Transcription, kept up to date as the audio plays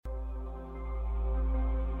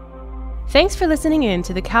Thanks for listening in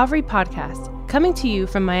to the Calvary Podcast, coming to you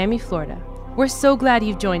from Miami, Florida. We're so glad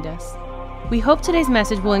you've joined us. We hope today's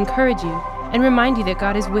message will encourage you and remind you that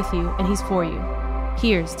God is with you and He's for you.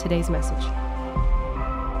 Here's today's message.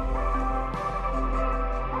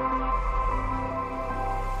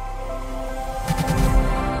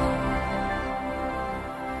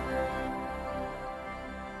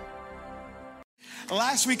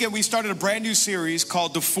 Last weekend, we started a brand new series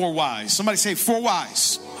called The Four Whys. Somebody say, Four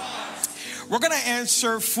Whys. We're going to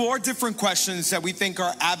answer 4 different questions that we think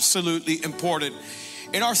are absolutely important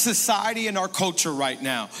in our society and our culture right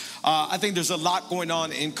now. I think there's a lot going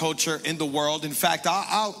on in culture, in the world. In fact,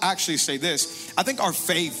 I'll actually say this. I think our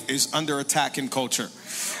faith is under attack in culture.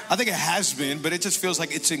 I think it has been, but it just feels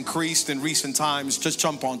like it's increased in recent times. Just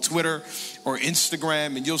jump on Twitter or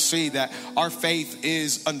Instagram and you'll see that our faith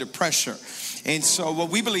is under pressure. And so what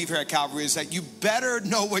we believe here at Calvary is that you better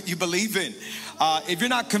know what you believe in. If you're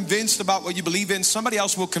not convinced about what you believe in, somebody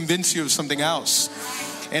else will convince you of something else.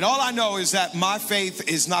 And all I know is that my faith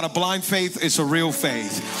is not a blind faith, it's a real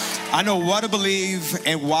faith. I know what to believe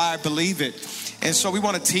and why I believe it. And so we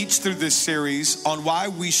want to teach through this series on why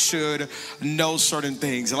we should know certain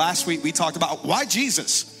things. Last week we talked about why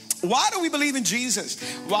Jesus. Why do we believe in Jesus?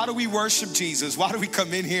 Why do we worship Jesus? Why do we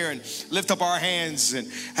come in here and lift up our hands and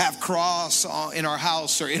have cross in our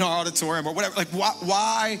house or in our auditorium or whatever? Like,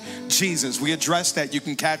 why Jesus? We addressed that. You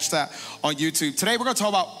can catch that on YouTube. Today we're going to talk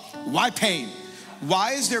about why pain.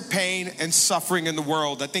 Why is there pain and suffering in the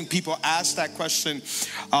world? I think people ask that question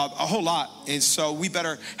a whole lot. And so we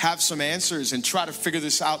better have some answers and try to figure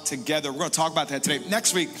this out together. We're going to talk about that today.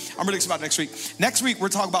 Next week, I'm really excited about next week. Next week, we're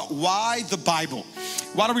talking about why the Bible.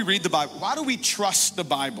 Why do we read the Bible? Why do we trust the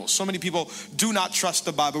Bible? So many people do not trust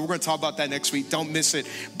the Bible. We're going to talk about that next week. Don't miss it.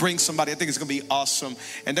 Bring somebody. I think it's going to be awesome.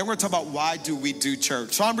 And then we're going to talk about why do we do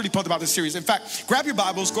church. So I'm really pumped about this series. In fact, grab your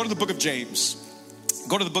Bibles. Go to the book of James.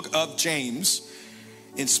 Go to the book of James.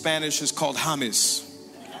 In Spanish, it's called James.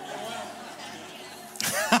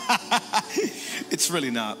 It's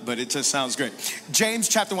really not, but it just sounds great. James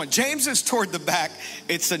chapter 1. James is toward the back.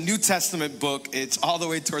 It's a New Testament book. It's all the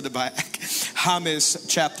way toward the back. James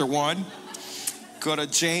chapter 1. Go to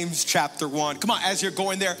James chapter 1. Come on, as you're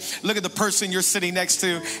going there, look at the person you're sitting next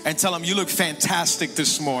to and tell them, you look fantastic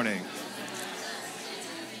this morning.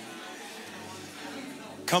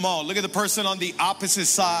 Come on, look at the person on the opposite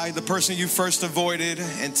side, the person you first avoided,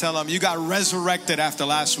 and tell them you got resurrected after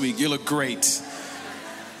last week. You look great.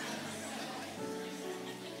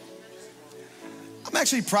 I'm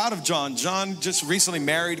actually proud of John. John just recently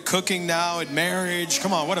married, cooking now at marriage.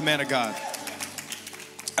 Come on, what a man of God.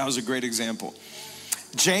 That was a great example.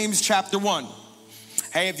 James chapter 1.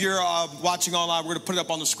 Hey, if you're watching online, we're going to put it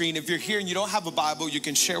up on the screen. If you're here and you don't have a Bible, you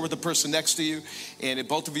can share with the person next to you. And if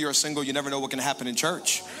both of you are single, you never know what can happen in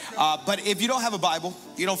church. But if you don't have a Bible,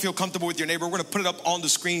 you don't feel comfortable with your neighbor, we're going to put it up on the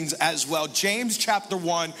screens as well. James chapter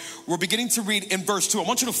 1, we're beginning to read in verse 2. I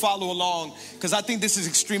want you to follow along because I think this is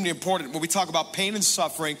extremely important when we talk about pain and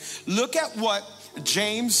suffering. Look at what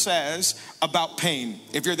James says about pain.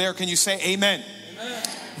 If you're there, can you say amen? Amen.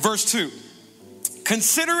 Verse 2.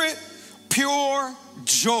 Consider it pure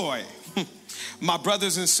joy, my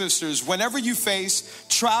brothers and sisters, whenever you face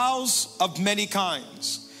trials of many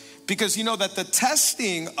kinds, because you know that the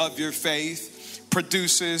testing of your faith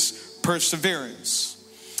produces perseverance.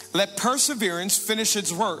 Let perseverance finish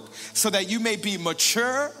its work so that you may be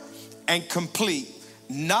mature and complete,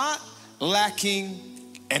 not lacking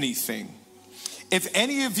anything. If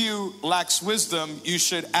any of you lacks wisdom, you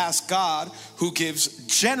should ask God, who gives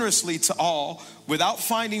generously to all without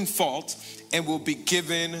finding fault, and will be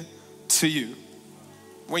given to you.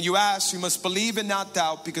 When you ask, you must believe and not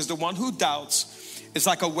doubt, because the one who doubts is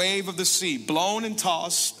like a wave of the sea, blown and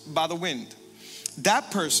tossed by the wind.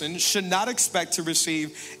 That person should not expect to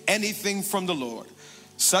receive anything from the Lord.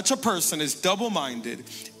 Such a person is double-minded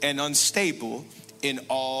and unstable in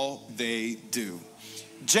all they do.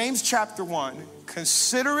 James chapter 1,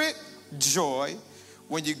 consider it joy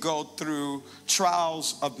when you go through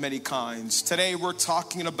trials of many kinds. Today we're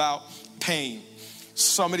talking about pain.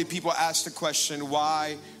 So many people ask the question,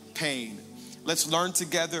 why pain? Let's learn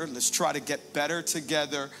together. Let's try to get better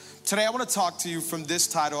together. Today I want to talk to you from this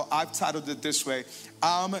title. I've titled it this way,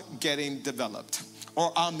 I'm Getting Developed,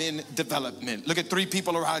 or I'm in development. Look at 3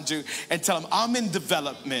 people around you and tell them, I'm in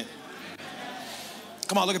development.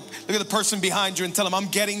 Come on, look at the person behind you and tell them, I'm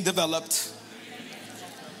getting developed.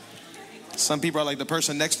 Some people are like, the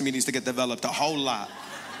person next to me needs to get developed a whole lot.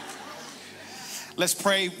 Let's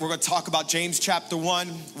pray. We're going to talk about James chapter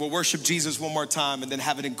 1. We'll worship Jesus one more time and then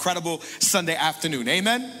have an incredible Sunday afternoon.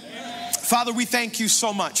 Amen? Father, we thank you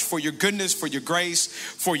so much for your goodness, for your grace,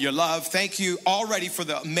 for your love. Thank you already for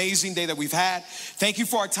the amazing day that we've had. Thank you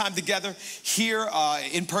for our time together here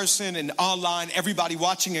in person and online, everybody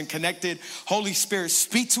watching and connected. Holy Spirit,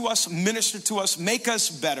 speak to us, minister to us, make us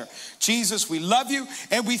better. Jesus, we love you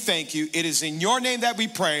and we thank you. It is in your name that we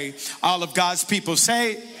pray. All of God's people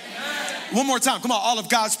say, amen. One more time. Come on, all of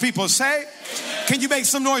God's people say, amen. Can you make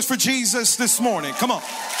some noise for Jesus this morning? Come on.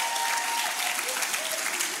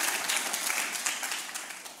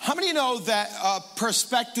 How many know that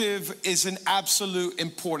perspective is an absolute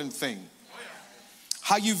important thing?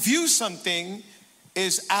 How you view something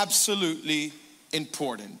is absolutely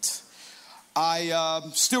important. I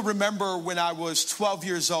still remember when I was 12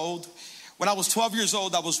 years old. When I was 12 years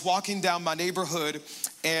old, I was walking down my neighborhood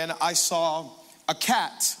and I saw a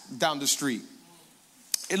cat down the street.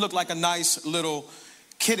 It looked like a nice little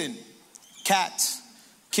kitty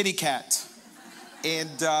cat.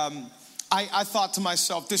 And I thought to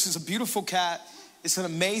myself, this is a beautiful cat. It's an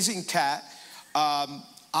amazing cat.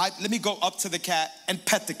 Let me go up to the cat and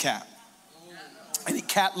pet the cat. Any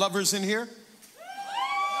cat lovers in here?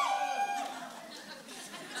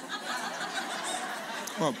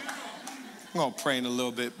 Well, I'm going to pray in a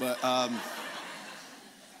little bit, but I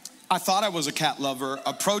thought I was a cat lover.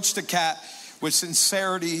 Approached the cat with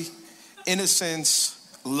sincerity,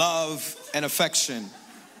 innocence, love, and affection.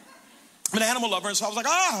 I'm an animal lover, and so I was like,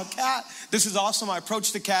 a cat. This is awesome. I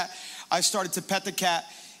approached the cat. I started to pet the cat,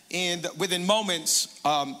 and within moments,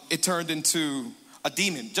 it turned into a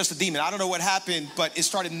demon, just a demon. I don't know what happened, but it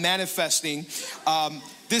started manifesting.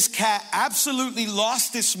 This cat absolutely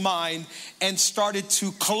lost its mind and started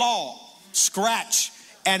to claw, scratch,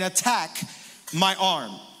 and attack my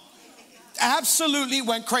arm. Absolutely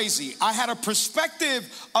went crazy. I had a perspective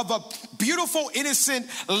of a beautiful, innocent,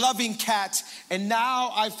 loving cat, and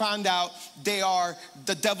now I found out they are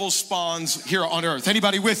the devil's spawns here on earth.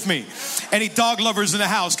 Anybody with me? Any dog lovers in the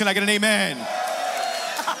house? Can I get an amen?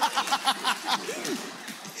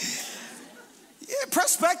 Yeah,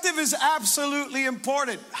 perspective is absolutely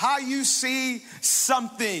important. How you see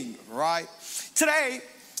something, right? Today,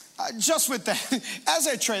 just with that, as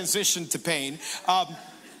I transition to pain,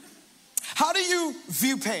 how do you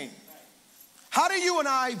view pain? How do you and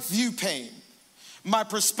I view pain? My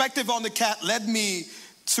perspective on the cat led me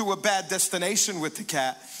to a bad destination with the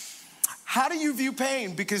cat. How do you view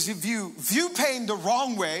pain? Because if you view pain the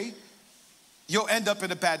wrong way, you'll end up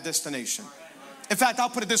in a bad destination. In fact, I'll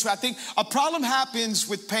put it this way. I think a problem happens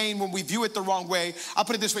with pain when we view it the wrong way. I'll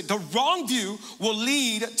put it this way. The wrong view will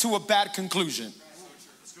lead to a bad conclusion.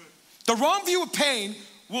 The wrong view of pain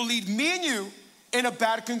will lead me and you in a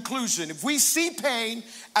bad conclusion. If we see pain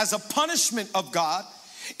as a punishment of God,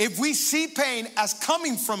 if we see pain as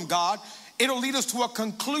coming from God, it'll lead us to a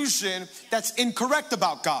conclusion that's incorrect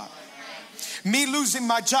about God. Me losing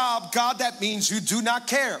my job, God, that means you do not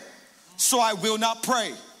care, so I will not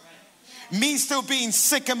pray. Me still being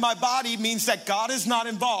sick in my body means that God is not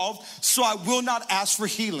involved, so I will not ask for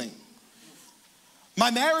healing.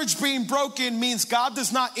 My marriage being broken means God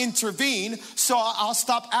does not intervene, so I'll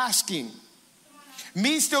stop asking.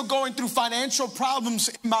 Me still going through financial problems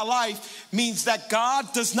in my life means that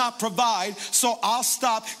God does not provide, so I'll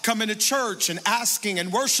stop coming to church and asking and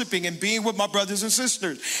worshiping and being with my brothers and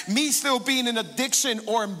sisters. Me still being in addiction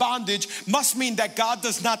or in bondage must mean that God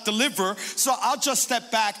does not deliver, so I'll just step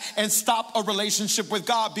back and stop a relationship with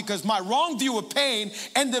God because my wrong view of pain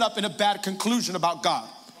ended up in a bad conclusion about God.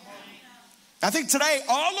 I think today,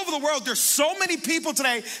 all over the world, there's so many people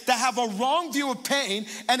today that have a wrong view of pain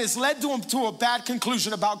and it's led them to a bad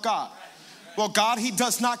conclusion about God. Well, God, he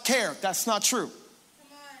does not care. That's not true.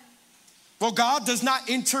 Well, God does not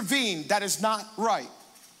intervene. That is not right.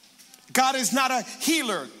 God is not a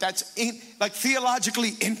healer. That's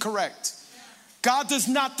theologically incorrect. God does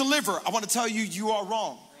not deliver. I want to tell you, you are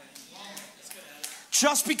wrong.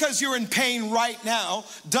 Just because you're in pain right now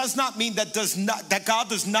does not mean that God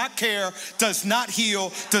does not care, does not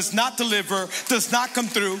heal, does not deliver, does not come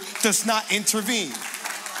through, does not intervene.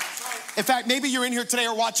 In fact, maybe you're in here today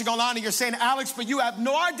or watching online and you're saying, Alex, but you have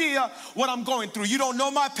no idea what I'm going through. You don't know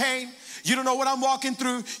my pain. You don't know what I'm walking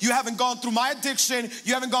through. You haven't gone through my addiction.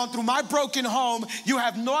 You haven't gone through my broken home. You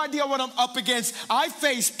have no idea what I'm up against. I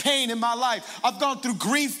face pain in my life. I've gone through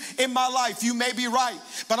grief in my life. You may be right,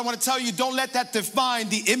 but I want to tell you, don't let that define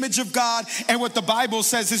the image of God and what the Bible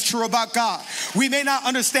says is true about God. We may not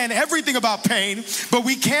understand everything about pain, but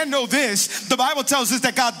we can know this. The Bible tells us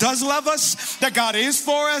that God does love us that God is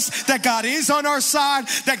for us, that God is on our side,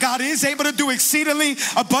 that God is able to do exceedingly,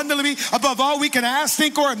 abundantly, above all we can ask,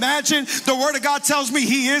 think, or imagine. The Word of God tells me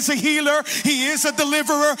He is a healer, He is a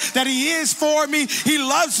deliverer, that He is for me, He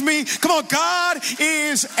loves me. Come on, God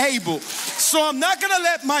is able. So I'm not going to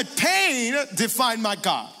let my pain define my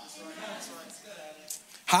God.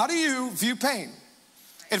 How do you view pain?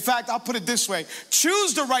 In fact, I'll put it this way.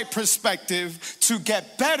 Choose the right perspective to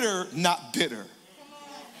get better, not bitter.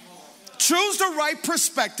 Choose the right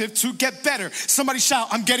perspective to get better. Somebody shout,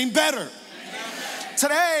 I'm getting better.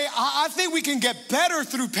 Today, I think we can get better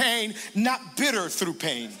through pain, not bitter through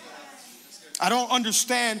pain. I don't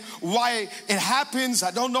understand why it happens.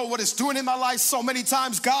 I don't know what it's doing in my life so many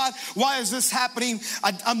times. God, why is this happening?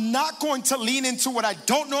 I'm not going to lean into what I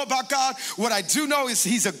don't know about God. What I do know is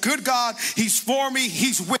He's a good God. He's for me.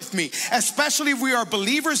 He's with me. Especially if we are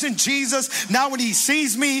believers in Jesus. Now when He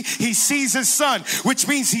sees me, He sees His Son, which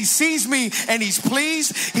means He sees me and He's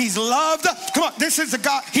pleased. He's loved. Come on, this is the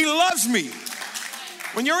God. He loves me.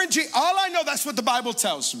 When you're in Jesus, all I know, that's what the Bible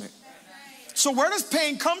tells me. So where does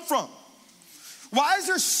pain come from? Why is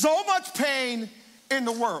there so much pain in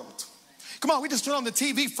the world? Come on, we just turn on the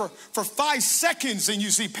TV for 5 seconds and you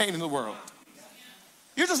see pain in the world.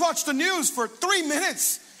 You just watch the news for 3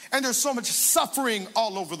 minutes and there's so much suffering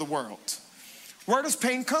all over the world. Where does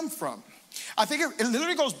pain come from? I think it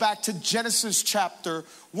literally goes back to Genesis chapter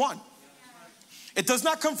 1. It does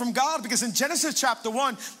not come from God, because in Genesis chapter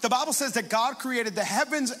 1, the Bible says that God created the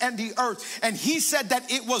heavens and the earth, and He said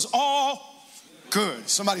that it was all good.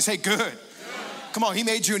 Somebody say good. Come on, He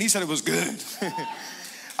made you and He said it was good.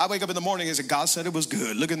 I wake up in the morning and say, God said it was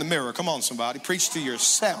good. Look in the mirror. Come on, somebody. Preach to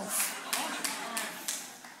yourself.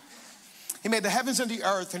 He made the heavens and the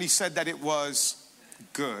earth and He said that it was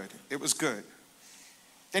good. It was good.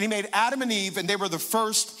 Then He made Adam and Eve, and they were the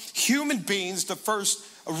first human beings, the first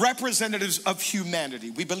representatives of humanity.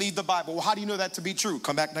 We believe the Bible. Well, how do you know that to be true?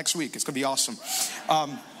 Come back next week. It's going to be awesome.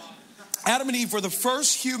 Adam and Eve were the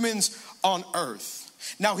first humans on earth.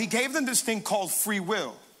 Now, He gave them this thing called free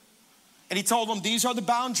will. And He told them, these are the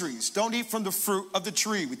boundaries. Don't eat from the fruit of the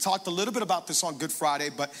tree. We talked a little bit about this on Good Friday,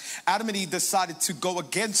 but Adam and Eve decided to go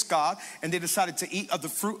against God, and they decided to eat of the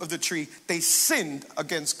fruit of the tree. They sinned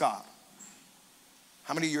against God.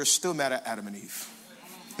 How many of you are still mad at Adam and Eve?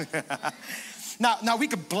 Now, we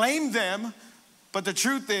could blame them, but the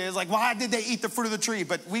truth is, like, why did they eat the fruit of the tree?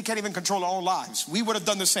 But we can't even control our own lives. We would have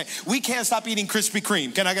done the same. We can't stop eating Krispy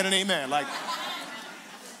Kreme. Can I get an amen? Like,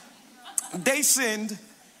 they sinned,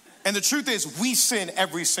 and the truth is, we sin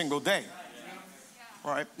every single day.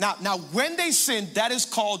 All right. Now, when they sinned, that is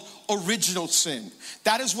called original sin.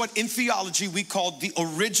 That is what in theology we call the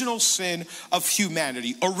original sin of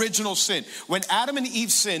humanity. Original sin. When Adam and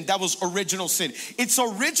Eve sinned, that was original sin. It's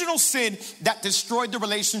original sin that destroyed the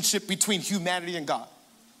relationship between humanity and God.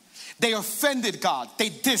 They offended God. They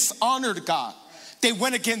dishonored God. They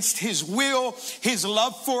went against His will, His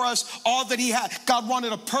love for us, all that He had. God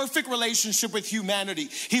wanted a perfect relationship with humanity.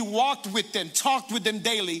 He walked with them, talked with them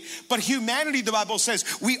daily. But humanity, the Bible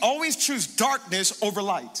says, we always choose darkness over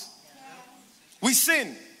light. We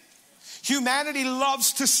sin. Humanity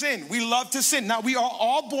loves to sin. We love to sin. Now, we are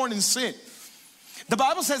all born in sin. The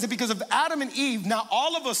Bible says that because of Adam and Eve, now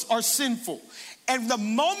all of us are sinful. And the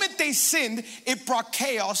moment they sinned, it brought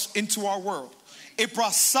chaos into our world. It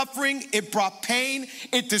brought suffering, it brought pain,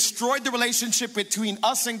 it destroyed the relationship between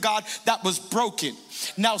us and God that was broken.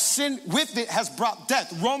 Now sin with it has brought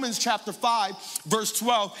death. Romans chapter 5 verse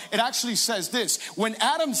 12, it actually says this: when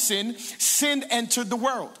Adam sinned, sin entered the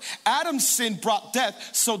world. Adam's sin brought death,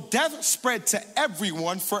 so death spread to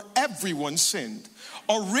everyone, for everyone sinned.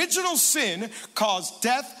 Original sin caused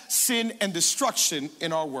death, sin, and destruction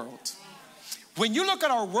in our world. When you look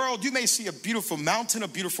at our world, you may see a beautiful mountain, a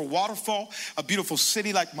beautiful waterfall, a beautiful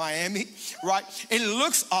city like Miami, right? It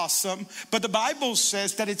looks awesome, but the Bible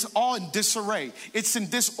says that it's all in disarray. It's in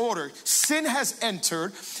disorder. Sin has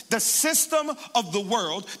entered the system of the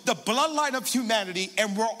world, the bloodline of humanity,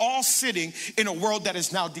 and we're all sitting in a world that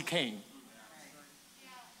is now decaying.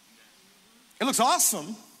 It looks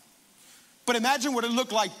awesome, but imagine what it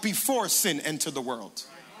looked like before sin entered the world.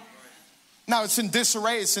 Now, it's in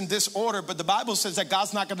disarray, it's in disorder, but the Bible says that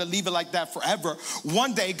God's not going to leave it like that forever.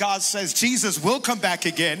 One day, God says Jesus will come back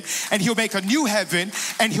again, and He'll make a new heaven,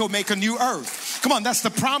 and He'll make a new earth. Come on, that's the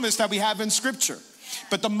promise that we have in Scripture.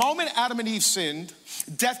 But the moment Adam and Eve sinned,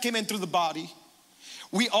 death came in through the body.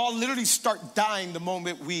 We all literally start dying the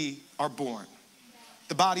moment we are born.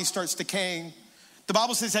 The body starts decaying. The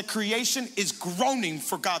Bible says that creation is groaning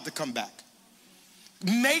for God to come back.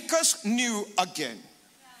 Make us new again.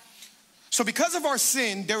 So because of our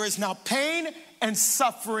sin, there is now pain and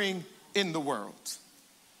suffering in the world.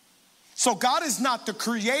 So God is not the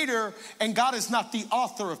creator and God is not the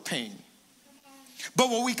author of pain.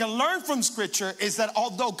 But what we can learn from scripture is that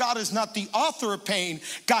although God is not the author of pain,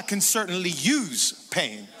 God can certainly use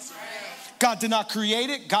pain. God did not create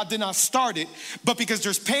it, God did not start it, but because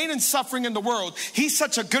there's pain and suffering in the world, he's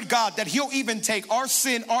such a good God that he'll even take our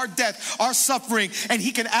sin, our death, our suffering, and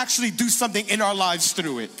he can actually do something in our lives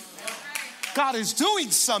through it. God is doing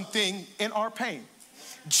something in our pain.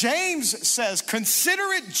 James says, consider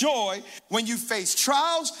it joy when you face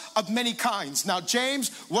trials of many kinds. Now, James,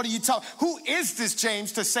 what do you tell? Who is this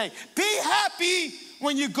James to say, be happy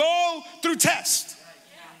when you go through tests?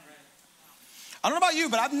 I don't know about you,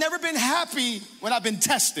 but I've never been happy when I've been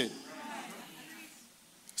tested.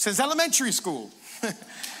 Since elementary school,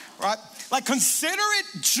 right? Like, consider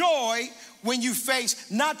it joy when you face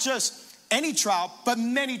not just any trial, but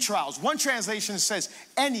many trials. One translation says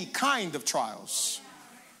any kind of trials.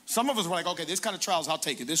 Some of us were like, okay, this kind of trials, I'll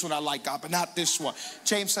take it. This one I like, God, but not this one.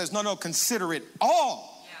 James says, no, consider it all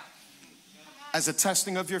as a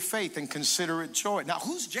testing of your faith and consider it joy. Now,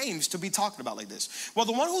 who's James to be talking about like this? Well,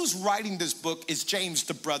 the one who's writing this book is James,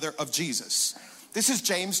 the brother of Jesus. This is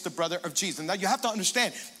James, the brother of Jesus. Now, you have to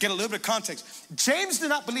understand, get a little bit of context. James did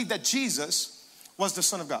not believe that Jesus was the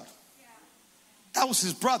Son of God. That was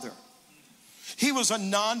his brother. He was a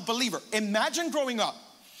non-believer. Imagine growing up.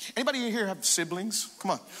 Anybody in here have siblings?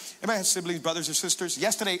 Come on. Anybody have siblings, brothers or sisters?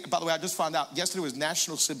 Yesterday, by the way, I just found out, yesterday was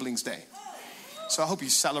National Siblings Day. So I hope you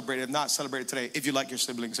celebrate it. If not, celebrate it today if you like your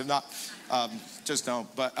siblings. If not, just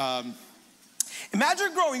don't. But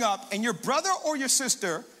imagine growing up and your brother or your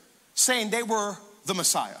sister saying they were the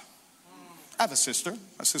Messiah. I have a sister.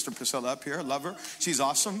 My sister Priscilla up here. I love her. She's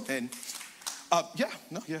awesome. And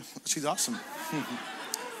she's awesome.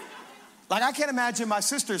 Like, I can't imagine my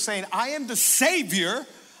sister saying, I am the savior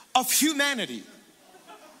of humanity.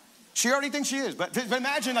 She already thinks she is. But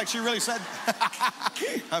imagine like she really said.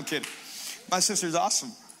 I'm kidding. My sister's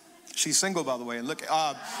awesome. She's single, by the way. And look,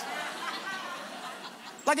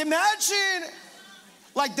 like, imagine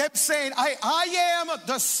like them saying, I am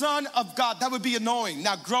the Son of God. That would be annoying.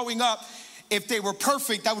 Now, growing up, if they were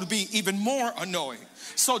perfect, that would be even more annoying.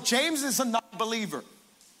 So James is a non-believer.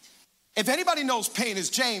 If anybody knows pain, it's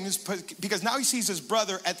James, because now he sees his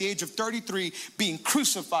brother at the age of 33 being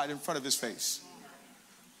crucified in front of his face.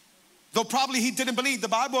 Though probably he didn't believe the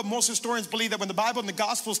Bible, most historians believe that when the Bible and the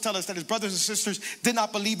Gospels tell us that his brothers and sisters did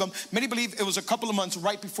not believe him, many believe it was a couple of months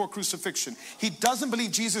right before crucifixion. He doesn't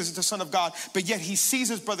believe Jesus is the Son of God, but yet he sees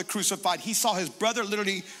his brother crucified. He saw his brother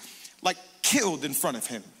literally like killed in front of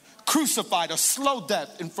him, crucified, a slow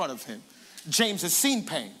death in front of him. James has seen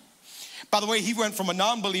pain. By the way, he went from a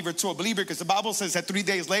non-believer to a believer because the Bible says that 3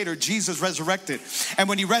 days later, Jesus resurrected. And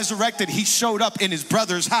when he resurrected, he showed up in his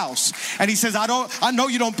brother's house. And he says, I know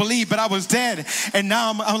you don't believe, but I was dead and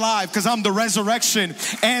now I'm alive because I'm the resurrection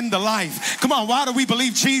and the life. Come on, why do we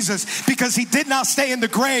believe Jesus? Because he did not stay in the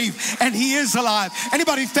grave and he is alive.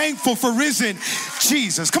 Anybody thankful for risen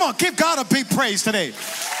Jesus? Come on, give God a big praise today.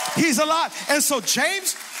 He's alive. And so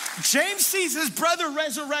James sees his brother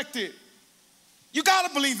resurrected. You got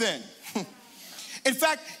to believe then. In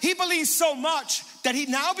fact, he believes so much that he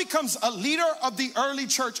now becomes a leader of the early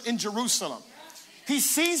church in Jerusalem. He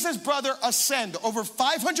sees his brother ascend. Over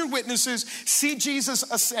 500 witnesses see Jesus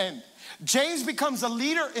ascend. James becomes a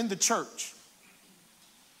leader in the church.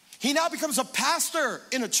 He now becomes a pastor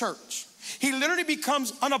in a church. He literally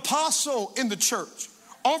becomes an apostle in the church,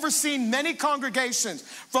 overseeing many congregations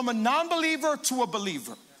from a non-believer to a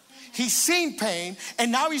believer. He's seen pain,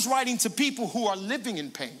 and now he's writing to people who are living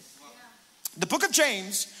in pain. The book of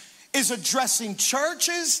James is addressing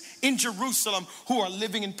churches in Jerusalem who are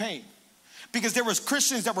living in pain because there was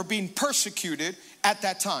Christians that were being persecuted at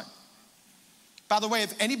that time. By the way,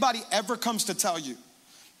 if anybody ever comes to tell you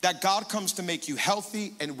that God comes to make you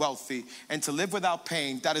healthy and wealthy and to live without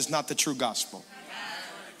pain, that is not the true gospel.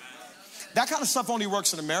 That kind of stuff only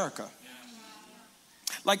works in America.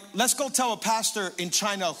 Like, let's go tell a pastor in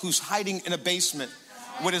China who's hiding in a basement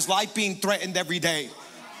with his life being threatened every day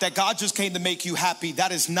that God just came to make you happy.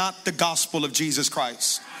 That is not the gospel of Jesus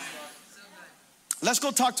Christ. Let's go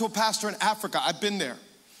talk to a pastor in Africa, I've been there,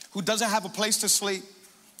 who doesn't have a place to sleep,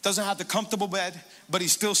 doesn't have the comfortable bed, but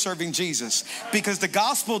he's still serving Jesus. Because the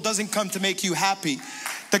gospel doesn't come to make you happy.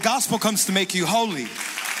 The gospel comes to make you holy.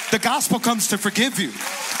 The gospel comes to forgive you.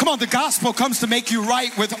 Come on, the gospel comes to make you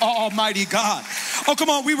right with Almighty God. Oh, come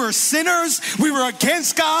on, we were sinners. We were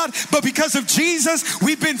against God. But because of Jesus,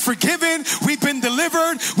 we've been forgiven. We've been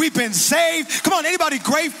delivered. We've been saved. Come on, anybody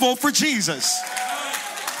grateful for Jesus?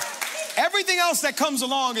 Everything else that comes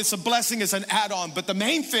along is a blessing, is an add-on. But the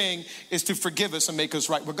main thing is to forgive us and make us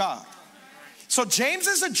right with God. So James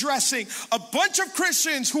is addressing a bunch of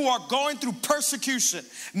Christians who are going through persecution.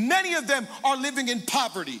 Many of them are living in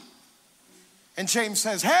poverty. And James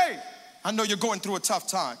says, hey, I know you're going through a tough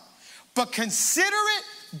time, but consider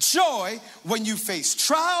it joy when you face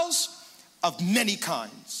trials of many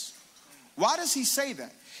kinds. Why does he say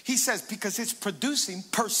that? He says, because it's producing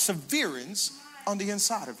perseverance on the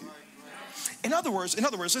inside of you. In other words,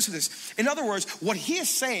 listen to this. In other words, what he is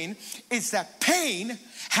saying is that pain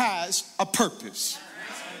has a purpose.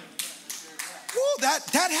 Woo,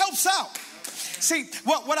 that helps out. See,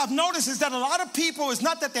 what I've noticed is that a lot of people, it's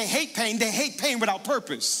not that they hate pain without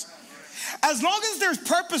purpose. As long as there's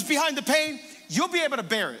purpose behind the pain, you'll be able to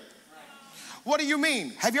bear it. What do you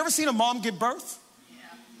mean? Have you ever seen a mom give birth?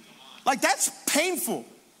 Like, that's painful.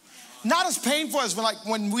 Not as painful as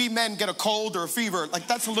when we men get a cold or a fever. Like,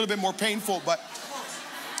 that's a little bit more painful, but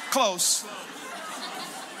close.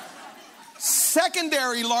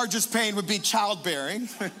 Secondary largest pain would be childbearing.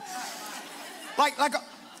 like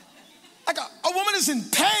a woman is in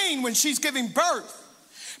pain when she's giving birth,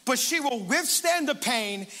 but she will withstand the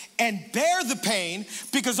pain and bear the pain,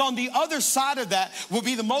 because on the other side of that will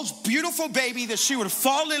be the most beautiful baby that she would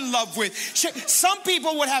fall in love with. Some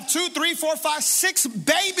people would have 2, 3, 4, 5, 6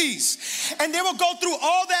 babies, and they will go through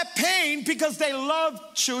all that pain because they love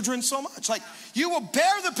children so much. Like, you will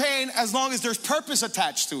bear the pain as long as there's purpose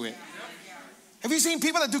attached to it. Have you seen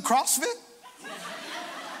people that do CrossFit?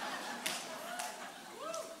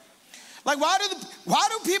 Like, why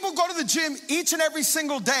do people go to the gym each and every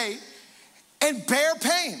single day and bear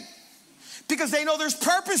pain? Because they know there's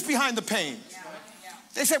purpose behind the pain.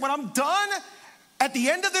 They say, when I'm done at the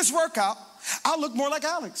end of this workout, I'll look more like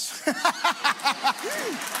Alex.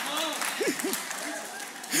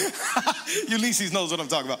 Ulysses knows what I'm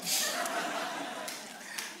talking about.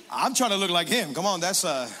 I'm trying to look like him. Come on, that's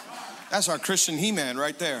our Christian He-Man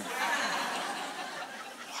right there.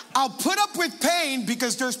 I'll put up with pain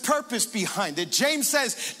because there's purpose behind it. James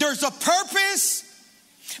says there's a purpose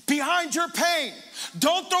behind your pain.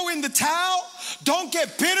 Don't throw in the towel. Don't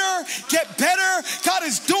get bitter. Get better. God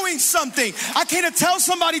is doing something. I came to tell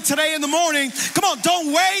somebody today in the morning, come on,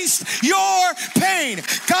 don't waste your pain.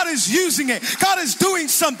 God is using it. God is doing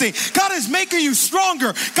something. God is making you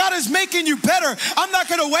stronger. God is making you better. I'm not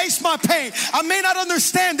going to waste my pain. I may not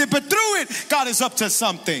understand it, but through it, God is up to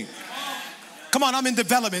something. Come on, I'm in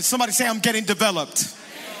development. Somebody say, I'm getting developed.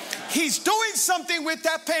 He's doing something with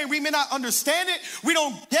that pain. We may not understand it. We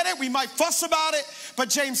don't get it. We might fuss about it. But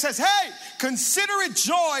James says, hey, consider it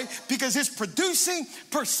joy because it's producing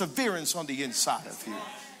perseverance on the inside of you.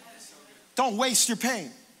 Don't waste your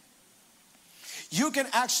pain. You can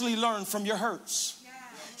actually learn from your hurts.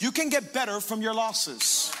 You can get better from your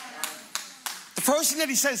losses. The first thing that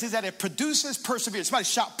he says is that it produces perseverance. Somebody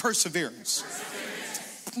shout perseverance.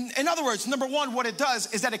 In other words, number one, what it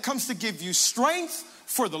does is that it comes to give you strength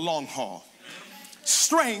for the long haul.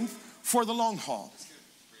 Strength for the long haul.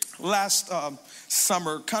 Last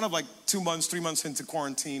summer, kind of like 2 months, 3 months into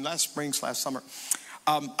quarantine, last summer,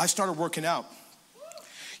 I started working out.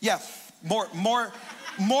 Yeah, more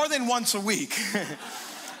than once a week.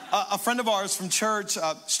 A friend of ours from church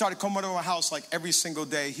started coming to our house like every single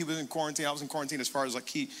day. He was in quarantine. I was in quarantine as far as like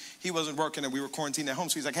he wasn't working and we were quarantined at home.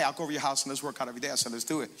 So he's like, hey, I'll go over your house and let's work out every day. I said, let's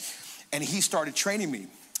do it. And he started training me.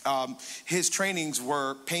 His trainings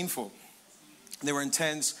were painful. They were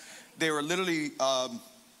intense. They were literally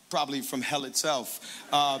probably from hell itself.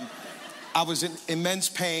 I was in immense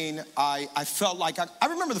pain. I felt like, I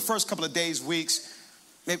remember the first couple of days, weeks,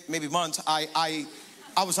 maybe months,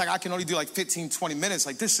 I was like, I can only do like 15, 20 minutes.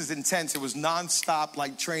 Like, this is intense. It was nonstop,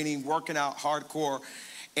 like training, working out, hardcore.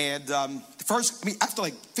 And after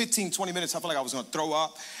like 15, 20 minutes, I felt like I was going to throw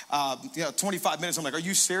up. 25 minutes, I'm like, are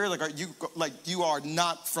you serious? You are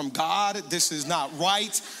not from God. This is not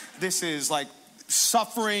right. This is like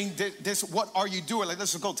suffering. What are you doing? Like,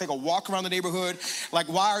 let's just go take a walk around the neighborhood. Like,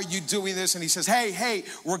 why are you doing this? And he says, hey,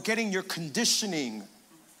 we're getting your conditioning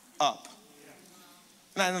up.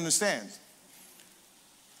 And I didn't understand.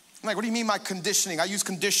 I'm like, what do you mean my conditioning? I use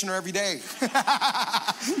conditioner every day.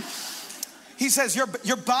 He says,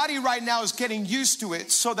 your body right now is getting used to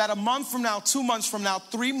it so that a month from now, 2 months from now,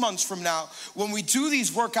 3 months from now, when we do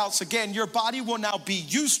these workouts again, your body will now be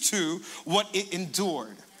used to what it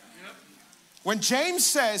endured. When James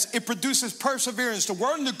says it produces perseverance, the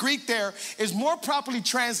word in the Greek there is more properly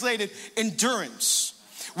translated endurance.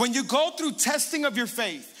 When you go through testing of your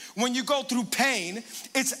faith, when you go through pain,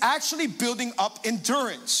 it's actually building up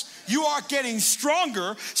endurance. You are getting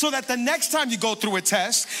stronger so that the next time you go through a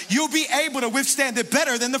test, you'll be able to withstand it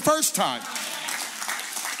better than the first time.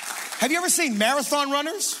 Have you ever seen marathon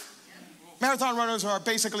runners? Marathon runners are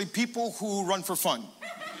basically people who run for fun.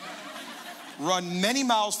 Run many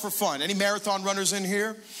miles for fun. Any marathon runners in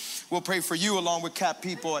here? We'll pray for you along with CAP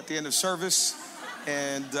people at the end of service.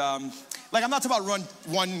 And I'm not talking about run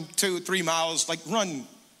 1, 2, 3 miles, like run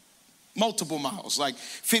multiple miles, like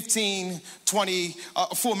 15, 20,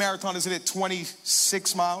 a full marathon is at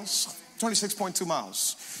 26 miles, 26.2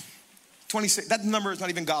 miles. 26, that number is not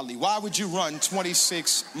even godly. Why would you run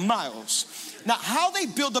 26 miles? Now, how they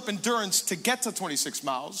build up endurance to get to 26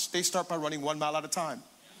 miles, they start by running 1 mile at a time.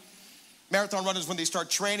 Marathon runners, when they start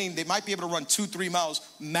training, they might be able to run 2, 3 miles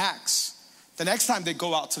max. The next time they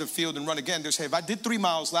go out to the field and run again, they say, if I did 3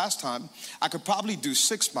 miles last time, I could probably do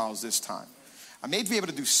 6 miles this time. I may be able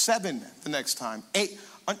to do 7 the next time, 8.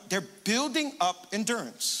 They're building up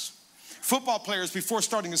endurance. Football players, before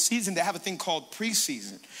starting a season, they have a thing called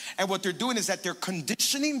preseason. And what they're doing is that they're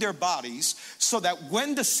conditioning their bodies so that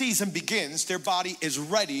when the season begins, their body is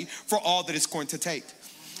ready for all that it's going to take.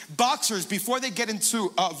 Boxers, before they get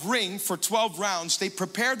into a ring for 12 rounds, they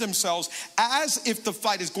prepare themselves as if the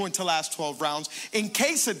fight is going to last 12 rounds. In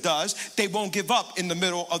case it does, they won't give up in the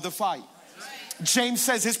middle of the fight. James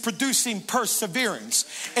says it's producing perseverance.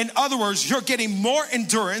 In other words, you're getting more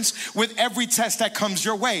endurance with every test that comes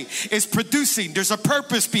your way. It's producing, there's a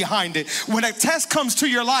purpose behind it. When a test comes to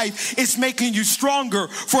your life, it's making you stronger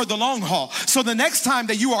for the long haul. So the next time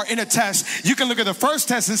that you are in a test, you can look at the first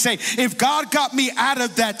test and say, if God got me out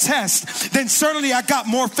of that test, then certainly I got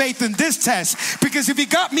more faith in this test. Because if he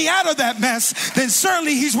got me out of that mess, then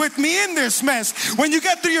certainly he's with me in this mess. When you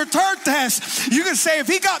get through your third test, you can say, if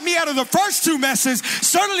he got me out of the first 2 messes,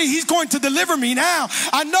 certainly he's going to deliver me now.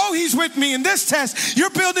 I know he's with me in this test. You're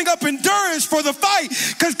building up endurance for the fight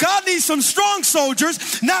because God needs some strong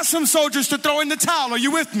soldiers, not some soldiers to throw in the towel. Are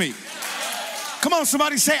you with me? Come on,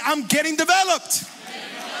 somebody say, I'm getting developed.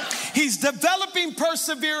 He's developing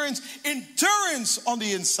perseverance, endurance on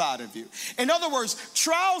the inside of you. In other words,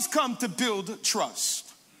 trials come to build trust.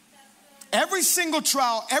 Every single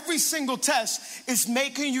trial, every single test is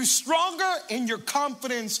making you stronger in your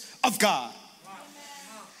confidence of God.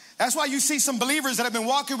 That's why you see some believers that have been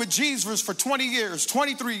walking with Jesus for 20 years,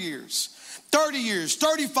 23 years, 30 years,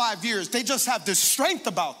 35 years. They just have this strength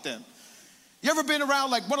about them. You ever been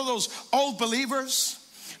around like one of those old believers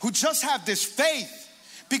who just have this faith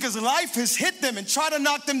because life has hit them and try to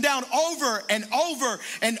knock them down over and over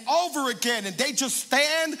and over again, and they just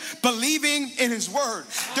stand believing in his word.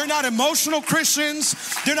 They're not emotional Christians.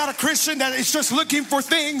 They're not a Christian that is just looking for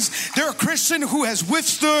things. They're a Christian who has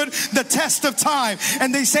withstood the test of time,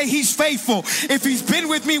 and they say he's faithful. If he's been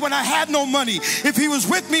with me when I had no money, if he was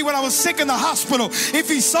with me when I was sick in the hospital, if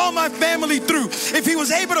he saw my family through, if he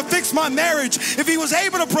was able to fix my marriage, if he was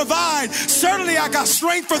able to provide, certainly I got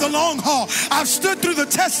strength for the long haul. I've stood through the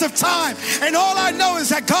test of time, and all I know is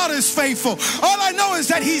that God is faithful. All I know is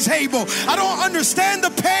that he's able. I don't understand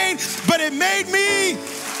the pain, but it made me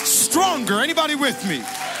stronger. Anybody with me?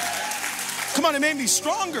 Come on, it made me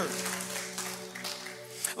stronger.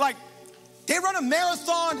 Like, they run a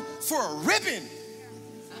marathon for a ribbon.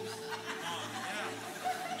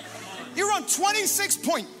 You run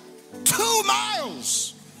 26.2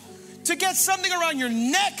 miles to get something around your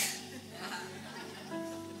neck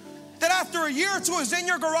that after a year or 2 is in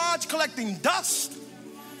your garage collecting dust.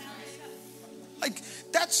 Like,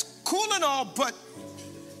 that's cool and all, but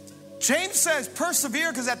James says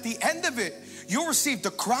persevere, because at the end of it, you'll receive the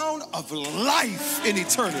crown of life in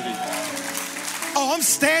eternity. Oh, I'm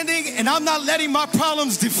standing and I'm not letting my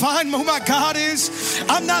problems define who my God is.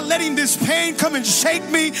 I'm not letting this pain come and shake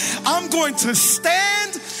me. I'm going to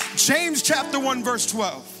stand. James chapter 1 verse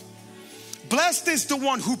 12. Blessed is the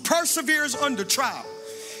one who perseveres under trial,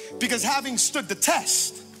 because having stood the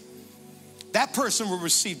test, that person will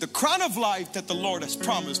receive the crown of life that the Lord has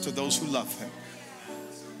promised to those who love him.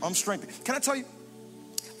 I'm strengthened. Can I tell you,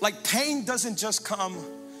 like, pain doesn't just come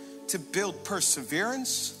to build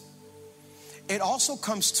perseverance. It also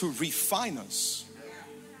comes to refine us.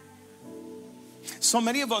 So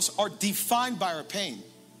many of us are defined by our pain.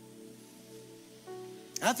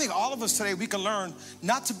 And I think all of us today, we can learn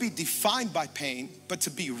not to be defined by pain, but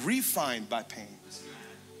to be refined by pain.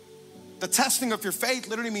 The testing of your faith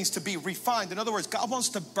literally means to be refined. In other words, God wants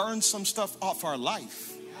to burn some stuff off our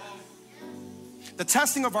life. The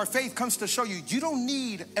testing of our faith comes to show you, you don't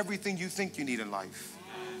need everything you think you need in life.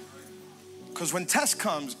 Because when test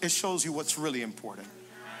comes, it shows you what's really important.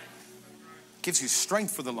 It gives you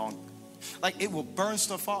strength for the long. Like, it will burn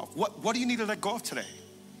stuff off. What do you need to let go of today?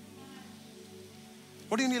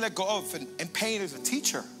 What do you need to let go of? And pain is a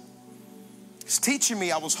teacher. It's teaching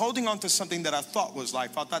me. I was holding on to something that I thought was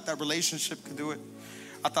life. I thought that relationship could do it.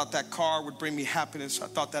 I thought that car would bring me happiness. I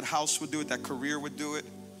thought that house would do it, that career would do it.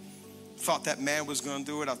 Thought that man was going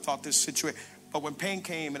to do it. I thought this situation. But when pain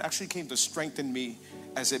came, it actually came to strengthen me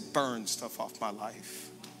as it burned stuff off my life.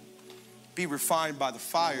 Be refined by the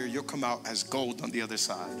fire, you'll come out as gold on the other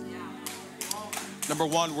side. Number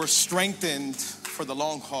one, we're strengthened for the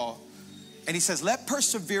long haul. And he says, let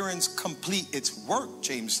perseverance complete its work,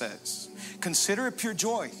 James says. Consider it pure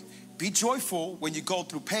joy. Be joyful when you go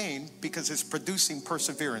through pain because it's producing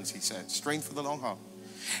perseverance, he said. Strength for the long haul.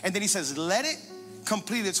 And then he says, let it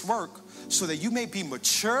complete its work so that you may be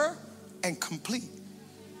mature and complete.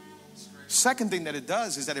 Second thing that it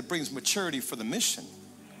does is that it brings maturity for the mission.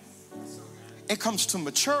 It comes to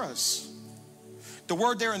mature us. The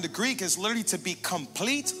word there in the Greek is literally to be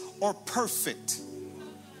complete or perfect.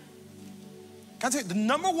 Can I tell you, the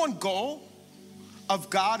number one goal of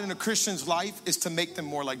God in a Christian's life is to make them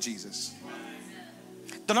more like Jesus.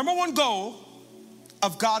 The number one goal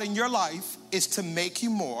of God in your life is to make you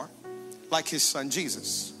more like his son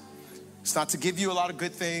Jesus. It's not to give you a lot of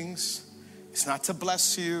good things. It's not to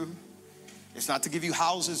bless you. It's not to give you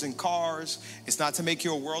houses and cars. It's not to make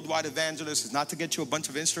you a worldwide evangelist. It's not to get you a bunch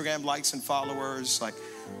of Instagram likes and followers. Like,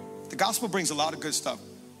 the gospel brings a lot of good stuff.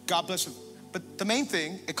 God bless you. But the main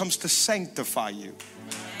thing, it comes to sanctify you.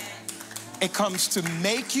 It comes to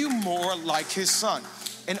make you more like his son.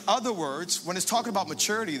 In other words, when it's talking about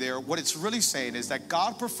maturity there, what it's really saying is that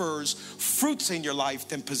God prefers fruits in your life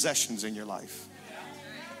than possessions in your life.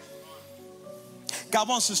 God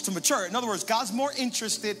wants us to mature. In other words, God's more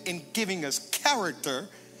interested in giving us character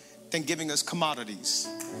than giving us commodities.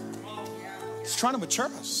 He's trying to mature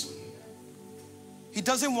us. He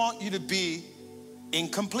doesn't want you to be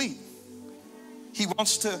incomplete. He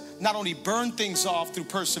wants to not only burn things off through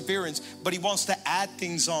perseverance, but he wants to add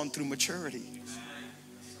things on through maturity.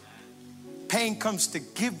 Pain comes to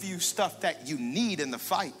give you stuff that you need in the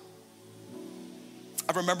fight.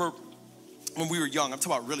 I remember when we were young, I'm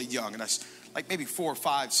talking about really young, and I was like maybe 4,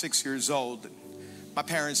 5, 6 years old. And my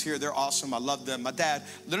parents here, they're awesome. I love them. My dad,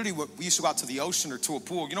 literally, we used to go out to the ocean or to a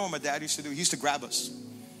pool. You know what my dad used to do? He used to grab us.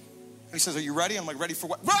 And he says, are you ready? I'm like, ready for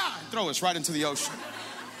what? Rah! Throw us right into the ocean.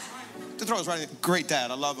 To throw us right in. Great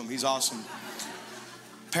dad. I love him. He's awesome.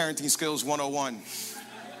 Parenting skills 101.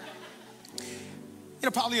 You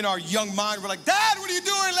know, probably in our young mind, we're like, Dad, what are you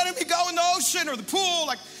doing? Letting me go in the ocean or the pool?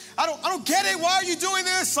 Like, I don't get it. Why are you doing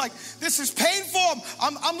this? Like, this is painful.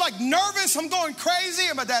 I'm like nervous. I'm going crazy.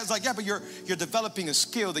 And my dad's like, yeah, but you're developing a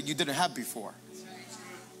skill that you didn't have before.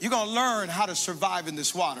 You're going to learn how to survive in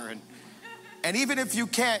this water. And even if you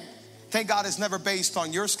can't, thank God it's never based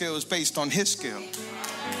on your skill. It's based on his skill.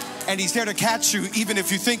 And he's there to catch you even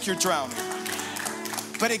if you think you're drowning.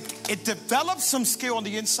 But it develops some skill on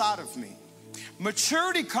the inside of me.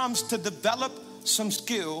 Maturity comes to develop some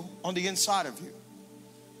skill on the inside of you.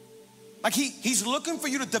 Like he's looking for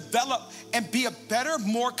you to develop and be a better,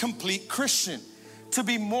 more complete Christian. To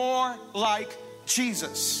be more like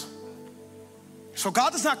Jesus. So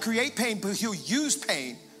God does not create pain, but he'll use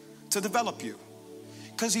pain to develop you.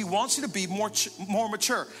 Because he wants you to be more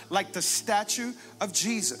mature. Like the stature of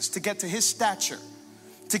Jesus. To get to his stature.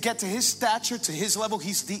 To get to his stature, to his level.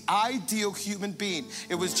 He's the ideal human being.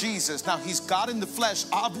 It was Jesus. Now he's God in the flesh,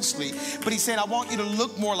 obviously. But he's saying, I want you to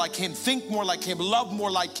look more like him. Think more like him. Love more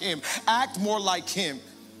like him. Act more like him.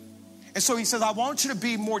 And so he says, I want you to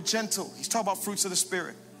be more gentle. He's talking about fruits of the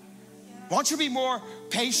Spirit. I want you to be more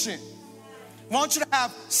patient. I want you to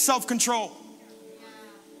have self-control.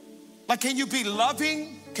 Like, can you be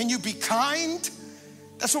loving? Can you be kind?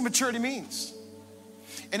 That's what maturity means.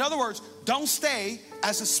 In other words, don't stay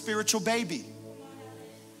as a spiritual baby.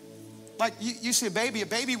 Like you see a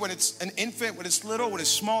baby when it's an infant, when it's little, when it's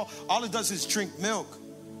small, all it does is drink milk.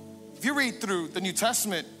 If you read through the New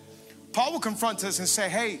Testament, Paul will confront us and say,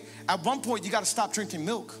 hey, at one point you got to stop drinking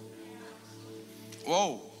milk.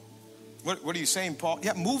 Whoa, what are you saying, Paul?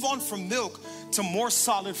 Yeah, move on from milk to more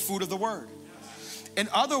solid food of the word. In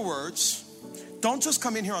other words, don't just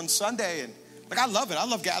come in here on Sunday and like, I love it. I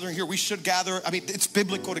love gathering here. We should gather. I mean, it's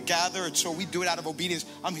biblical to gather, and so we do it out of obedience.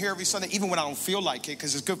 I'm here every Sunday, even when I don't feel like it,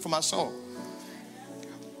 because it's good for my soul.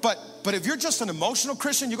 But if you're just an emotional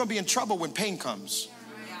Christian, you're going to be in trouble when pain comes.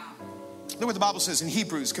 Look what the Bible says in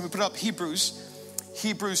Hebrews. Can we put up Hebrews?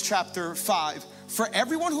 Hebrews chapter 5. For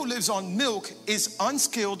everyone who lives on milk is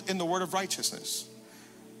unskilled in the word of righteousness.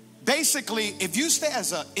 Basically, if you stay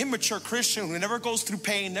as an immature Christian who never goes through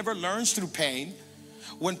pain, never learns through pain,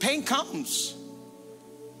 when pain comes,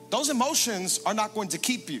 those emotions are not going to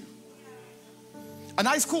keep you. A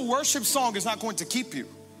nice, cool worship song is not going to keep you.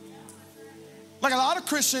 Like a lot of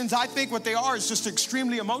Christians, I think what they are is just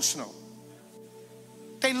extremely emotional.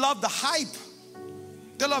 They love the hype.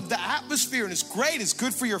 They love the atmosphere, and it's great. It's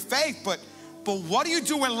good for your faith. But what do you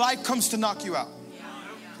do when life comes to knock you out?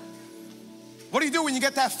 What do you do when you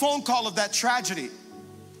get that phone call of that tragedy?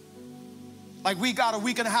 Like we got a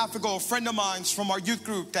week and a half ago, a friend of mine from our youth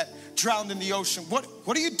group that drowned in the ocean. What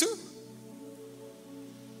do you do?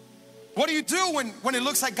 What do you do when it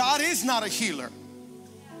looks like God is not a healer?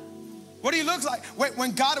 What do you look like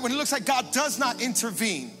when it looks like God does not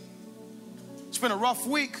intervene? It's been a rough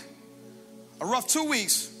week, a rough 2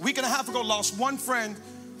 weeks. A week and a half ago, lost one friend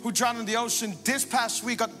who drowned in the ocean. This past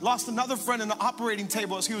week, I lost another friend in the operating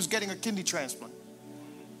table as he was getting a kidney transplant.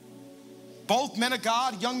 Both men of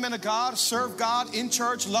God, young men of God, serve God in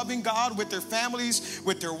church, loving God with their families,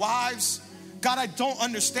 with their wives. God, I don't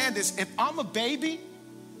understand this. If I'm a baby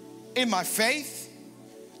in my faith,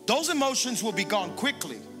 those emotions will be gone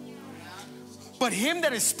quickly. But him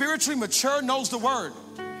that is spiritually mature knows the word.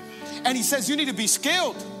 And he says you need to be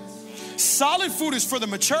skilled. Solid food is for the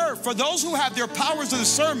mature, for those who have their powers of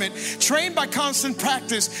discernment, trained by constant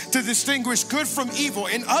practice to distinguish good from evil.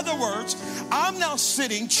 In other words, I'm now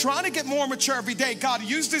sitting trying to get more mature every day. God,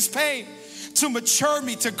 use this pain to mature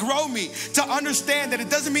me, to grow me, to understand that it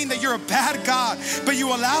doesn't mean that you're a bad God, but you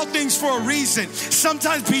allow things for a reason,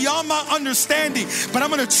 sometimes beyond my understanding. But I'm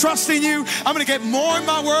going to trust in you. I'm going to get more in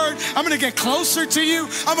my word. I'm going to get closer to you.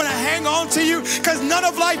 I'm going to hang on to you, because none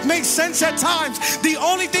of life makes sense at times. The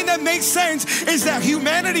only thing that makes sense is that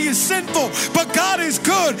humanity is sinful, but God is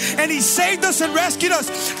good, and he saved us and rescued us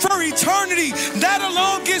for eternity. That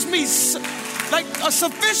alone gives me like a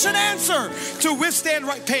sufficient answer to withstand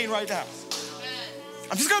pain right now.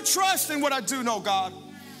 I'm just going to trust in what I do know, God.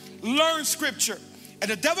 Learn scripture.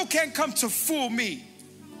 And the devil can't come to fool me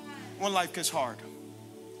when life gets hard.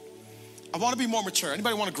 I want to be more mature.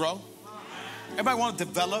 Anybody want to grow? Anybody want to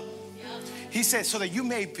develop? He says, so that you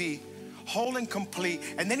may be whole and complete.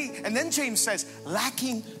 And then James says,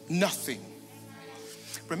 lacking nothing.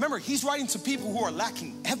 Remember, he's writing to people who are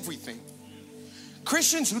lacking everything.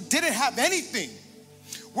 Christians who didn't have anything.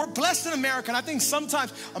 We're blessed in America, and I think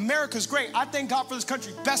sometimes America's great. I thank God for this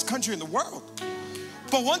country, best country in the world.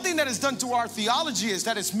 But one thing that is done to our theology is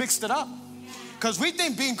that it's mixed it up. Because we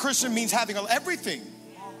think being Christian means having everything.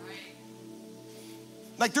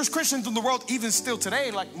 Like there's Christians in the world even still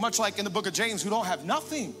today, like much like in the book of James, who don't have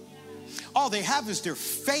nothing. All they have is their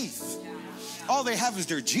faith. All they have is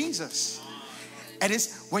their Jesus. And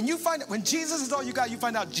it's when Jesus is all you got, you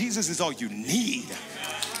find out Jesus is all you need.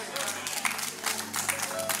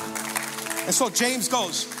 And so James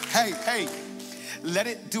goes, hey, let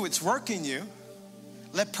it do its work in you.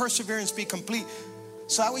 Let perseverance be complete.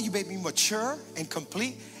 So that way you may be mature and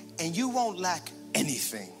complete, and you won't lack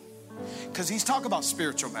anything. Because he's talking about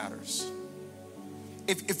spiritual matters.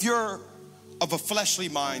 If you're of a fleshly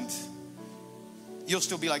mind, you'll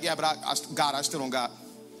still be like, yeah, but I still don't got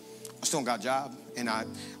a job, and I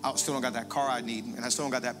still don't got that car I need, and I still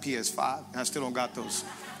don't got that PS5, and I still don't got those.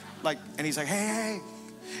 And he's like, hey.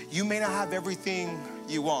 You may not have everything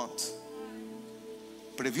you want,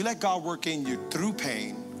 but if you let God work in you through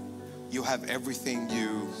pain, you'll have everything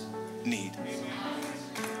you need.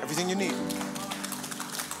 Everything you need.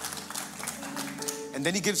 And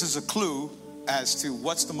then he gives us a clue as to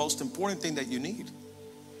what's the most important thing that you need.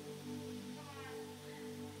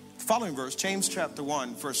 The following verse, James chapter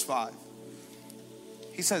 1, verse 5.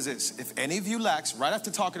 He says this, if any of you lacks, right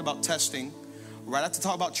after talking about testing, right after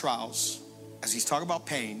talking about trials, as he's talking about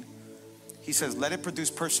pain, he says, let it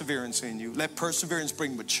produce perseverance in you. Let perseverance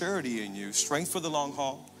bring maturity in you, strength for the long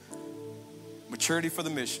haul, maturity for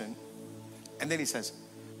the mission. And then he says,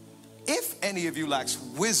 if any of you lacks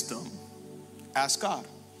wisdom, ask God,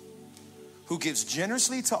 who gives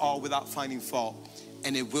generously to all without finding fault,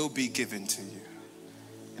 and it will be given to you.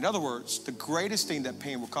 In other words, the greatest thing that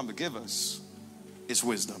pain will come to give us is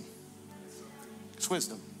wisdom. It's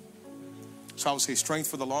wisdom. So I would say strength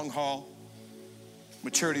for the long haul,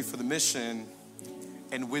 maturity for the mission,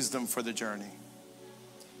 and wisdom for the journey.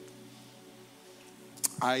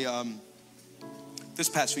 This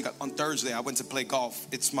past week on Thursday, I went to play golf.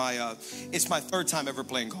 It's my third time ever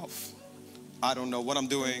playing golf. I don't know what I'm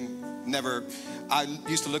doing. Never. I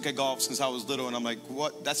used to look at golf since I was little, and I'm like,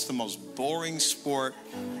 what? That's the most boring sport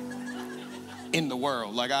in the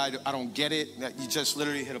world. Like I don't get it. You just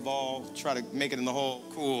literally hit a ball, try to make it in the hole.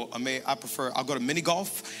 Cool. I'll go to mini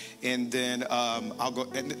golf, and then I'll go.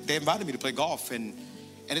 And they invited me to play golf, and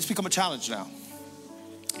it's become a challenge now.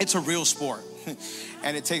 It's a real sport,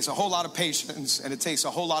 and it takes a whole lot of patience, and it takes a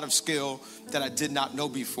whole lot of skill that I did not know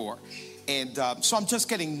before. And so I'm just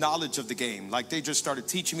getting knowledge of the game. Like they just started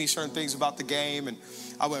teaching me certain things about the game, and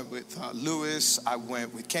I went with Lewis, I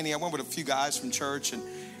went with Kenny, I went with a few guys from church,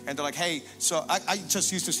 and And they're like, hey, so I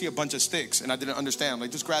just used to see a bunch of sticks and I didn't understand. I'm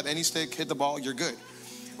like, just grab any stick, hit the ball, you're good,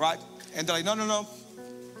 right? And they're like, no.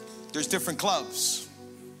 There's different clubs.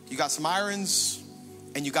 You got some irons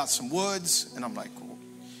and you got some woods. And I'm like,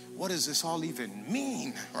 what does this all even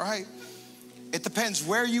mean, right? It depends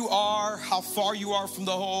where you are, how far you are from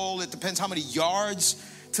the hole. It depends how many yards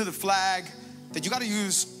to the flag, that you got to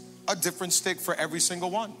use a different stick for every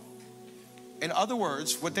single one. In other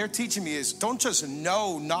words, what they're teaching me is don't just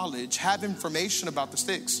know knowledge, have information about the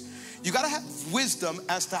sticks. You got to have wisdom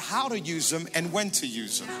as to how to use them and when to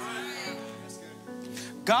use them.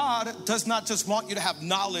 God does not just want you to have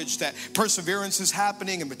knowledge that perseverance is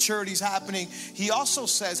happening and maturity is happening. He also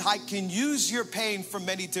says, I can use your pain for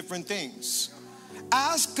many different things.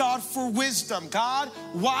 Ask God for wisdom. God,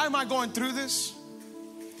 why am I going through this?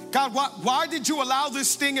 God, why did you allow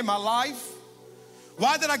this thing in my life?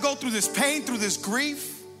 Why did I go through this pain, through this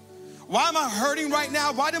grief? Why am I hurting right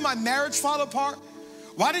now? Why did my marriage fall apart?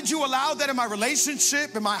 Why did you allow that in my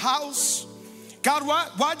relationship, in my house? God,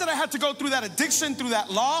 why did I have to go through that addiction, through that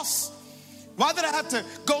loss? Why did I have to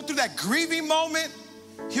go through that grieving moment?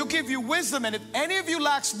 He'll give you wisdom. And if any of you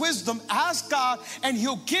lacks wisdom, ask God and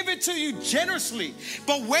he'll give it to you generously.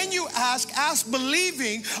 But when you ask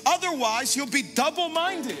believing, otherwise you'll be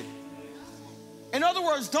double-minded. In other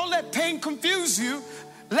words, don't let pain confuse you.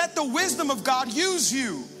 Let the wisdom of God use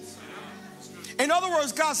you. In other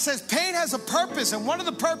words, God says pain has a purpose, and one of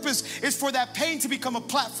the purpose is for that pain to become a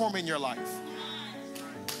platform in your life.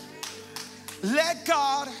 Let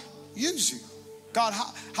God use you. God,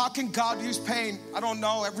 how can God use pain? I don't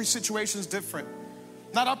know. Every situation is different.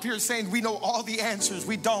 Not up here saying we know all the answers.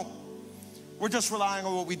 We don't. We're just relying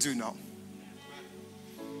on what we do know.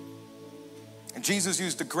 And Jesus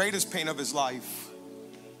used the greatest pain of his life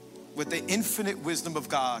with the infinite wisdom of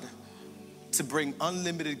God to bring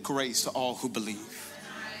unlimited grace to all who believe.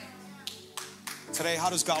 Today, how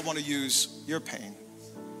does God want to use your pain?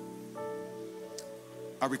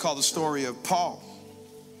 I recall the story of Paul.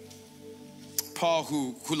 Paul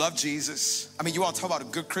who loved Jesus. I mean, you all talk about a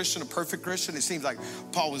good Christian, a perfect Christian. It seems like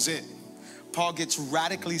Paul was it. Paul gets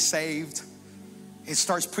radically saved. He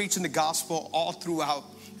starts preaching the gospel all throughout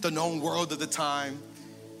the known world of the time,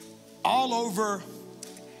 all over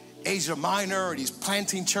Asia Minor, and he's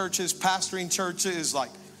planting churches, pastoring churches. Like,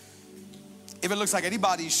 if it looks like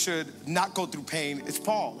anybody should not go through pain, it's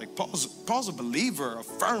Paul. Like, Paul's a believer, a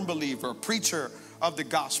firm believer, a preacher of the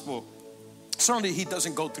gospel. Certainly he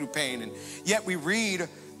doesn't go through pain, and yet we read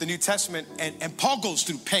the New Testament and Paul goes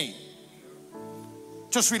through pain.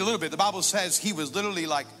 Just read a little bit. The Bible says he was literally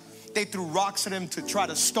like, they threw rocks at him to try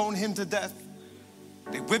to stone him to death.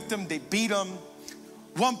 They whipped him, they beat him.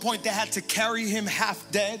 One point they had to carry him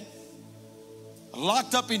half dead,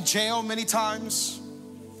 locked up in jail many times.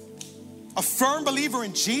 A firm believer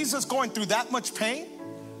in Jesus going through that much pain.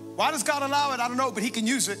 Why does God allow it? I don't know, but he can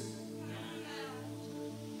use it.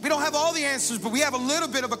 We don't have all the answers, but we have a little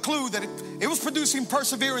bit of a clue that it was producing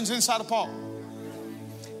perseverance inside of Paul.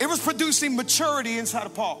 It was producing maturity inside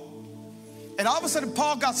of Paul. And all of a sudden,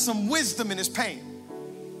 Paul got some wisdom in his pain.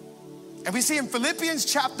 And we see in Philippians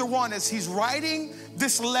chapter 1, as he's writing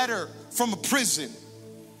this letter from a prison,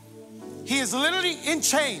 he is literally in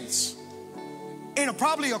chains in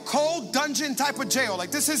probably a cold dungeon type of jail.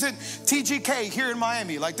 Like, this isn't TGK here in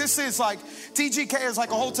Miami. Like, this is like, TGK is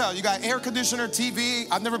like a hotel. You got air conditioner, TV.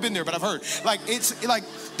 I've never been there, but I've heard. Like, it's like,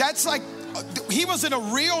 that's like, he was in a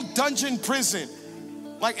real dungeon prison.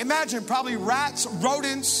 Like, imagine probably rats,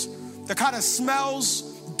 rodents, the kind of smells,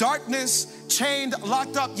 darkness, chained,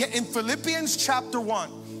 locked up. Yet in Philippians chapter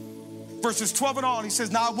 1, verses 12 and on, he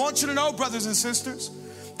says, now I want you to know, brothers and sisters,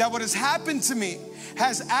 that what has happened to me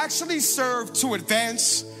has actually served to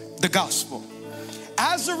advance the gospel.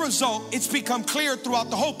 As a result, it's become clear throughout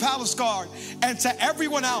the whole palace guard and to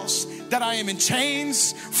everyone else that I am in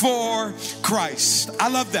chains for Christ. I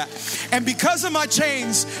love that. And because of my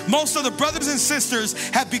chains, most of the brothers and sisters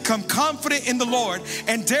have become confident in the Lord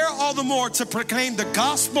and dare all the more to proclaim the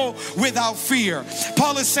gospel without fear.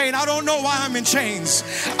 Paul is saying, I don't know why I'm in chains.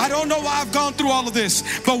 I don't know why I've gone through all of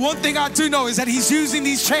this. But one thing I do know is that he's using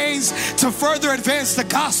these chains to further advance the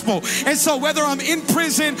gospel. And so whether I'm in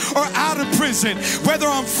prison or out of prison, whether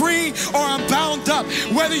I'm free or I'm bound up,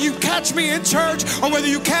 whether you catch me in church or whether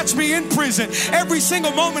you catch me in prison, every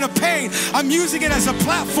single moment of pain, I'm using it as a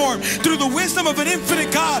platform through the wisdom of an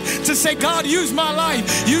infinite God to say, God, use my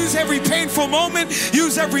life. Use every painful moment.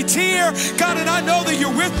 Use every tear. God, and I know that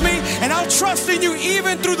you're with me, and I'll trust in you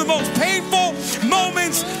even through the most painful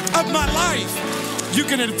moments of my life. You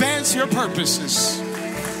can advance your purposes.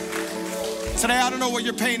 Today, I don't know what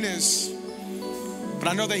your pain is, but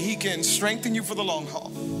I know that he can strengthen you for the long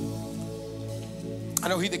haul. I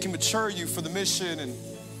know he that can mature you for the mission and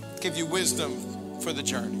give you wisdom for the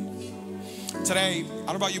journey. Today, I don't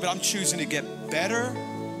know about you, but I'm choosing to get better,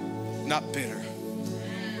 not bitter.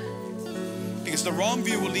 Because the wrong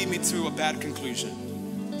view will lead me to a bad conclusion.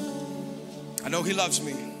 I know he loves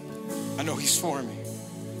me. I know he's for me.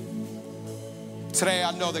 Today,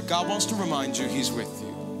 I know that God wants to remind you he's with you.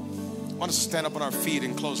 I want us to stand up on our feet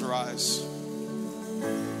and close our eyes.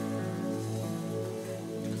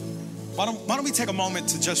 Why don't we take a moment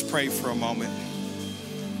to just pray for a moment?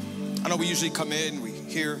 I know we usually come in, we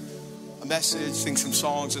hear a message, sing some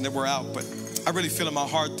songs, and then we're out. But I really feel in my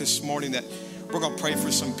heart this morning that we're going to pray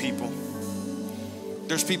for some people.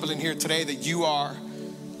 There's people in here today that you are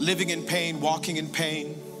living in pain, walking in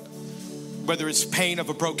pain. Whether it's pain of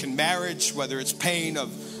a broken marriage, whether it's pain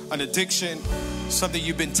of an addiction, something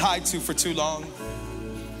you've been tied to for too long.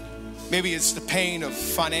 Maybe it's the pain of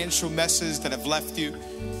financial messes that have left you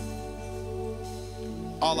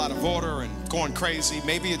all out of order and going crazy.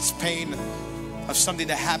 Maybe it's pain of something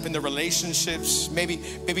that happened in relationships. Maybe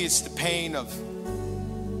it's the pain of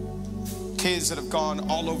kids that have gone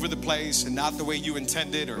all over the place and not the way you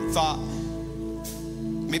intended or thought.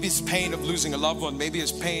 Maybe it's pain of losing a loved one. Maybe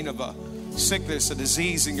it's pain of a sickness, a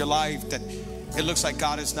disease in your life that it looks like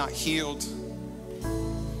God has not healed.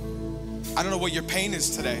 I don't know what your pain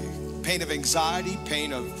is today. Pain of anxiety,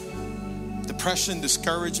 pain of depression,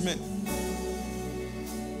 discouragement.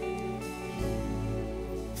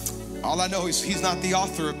 All I know is he's not the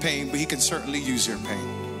author of pain, but he can certainly use your pain.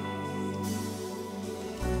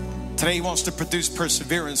 Today he wants to produce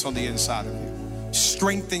perseverance on the inside of you,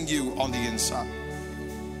 strengthen you on the inside.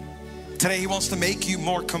 Today he wants to make you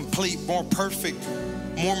more complete, more perfect,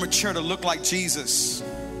 more mature, to look like Jesus.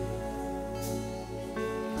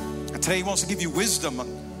 And today he wants to give you wisdom on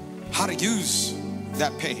how to use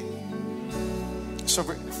that pain. So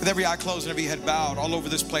with every eye closed and every head bowed all over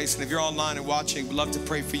this place, and if you're online and watching, we'd love to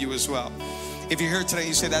pray for you as well. If you're here today and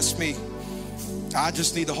you say, that's me, I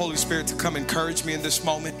just need the Holy Spirit to come encourage me in this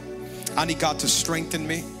moment. I need God to strengthen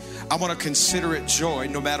me. I want to consider it joy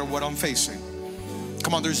no matter what I'm facing.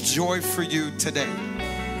 Come on, there's joy for you today.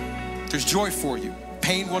 There's joy for you.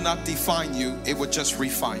 Pain will not define you. It will just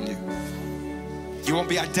refine you. You won't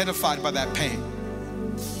be identified by that pain.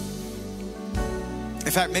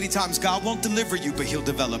 In fact, many times God won't deliver you, but he'll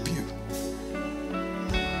develop you.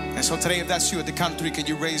 And so today, if that's you, at the count of 3, can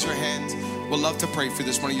you raise your hand? We'd love to pray for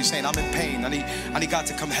this morning. You're saying, I'm in pain. I need God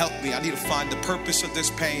to come help me. I need to find the purpose of this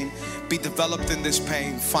pain, be developed in this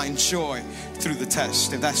pain, find joy through the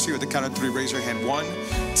test. If that's you, at the count of 3, raise your hand. 1,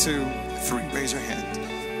 2, 3. Raise your hand.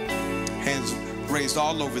 Hands raised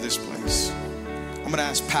all over this place. I'm going to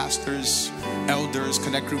ask pastors, elders,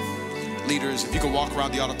 connect group leaders, if you could walk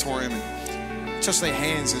around the auditorium and just lay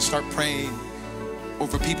hands and start praying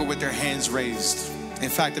over people with their hands raised. In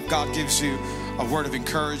fact, if God gives you a word of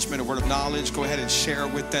encouragement, a word of knowledge, go ahead and share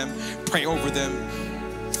with them, pray over them.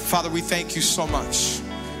 Father, we thank you so much.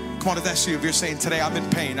 Come on, if that's you, if you're saying today, I'm in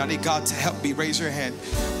pain, I need God to help me, raise your hand.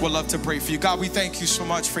 We'd love to pray for you. God, we thank you so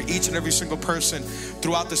much for each and every single person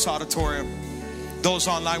throughout this auditorium, those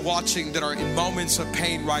online watching that are in moments of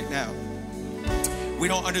pain right now. We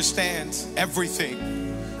don't understand everything,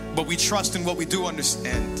 but we trust in what we do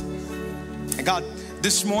understand. And God,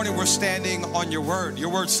 this morning we're standing on your word. Your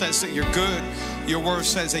word says that you're good. Your word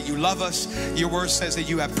says that you love us. Your word says that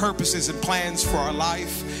you have purposes and plans for our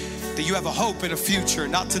life, that you have a hope and a future,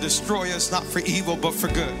 not to destroy us, not for evil, but for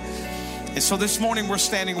good. And so this morning we're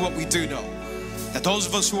standing in what we do know, that those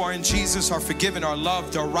of us who are in Jesus are forgiven, are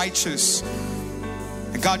loved, are righteous.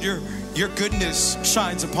 And God, your goodness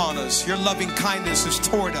shines upon us. Your loving kindness is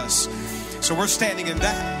toward us. So we're standing in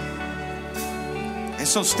that. And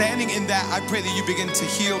so standing in that, I pray that you begin to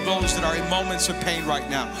heal those that are in moments of pain right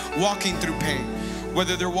now, walking through pain,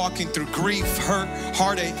 whether they're walking through grief, hurt,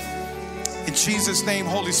 heartache. In Jesus' name,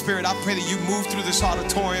 Holy Spirit, I pray that you move through this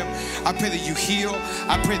auditorium. I pray that you heal.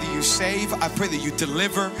 I pray that you save. I pray that you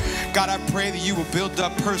deliver. God, I pray that you will build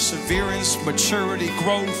up perseverance, maturity,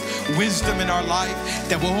 growth, wisdom in our life,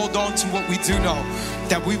 that we'll hold on to what we do know,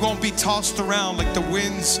 that we won't be tossed around like the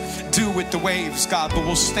winds do with the waves, God, but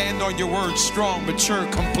we'll stand on your word, strong, mature,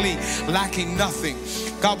 complete, lacking nothing.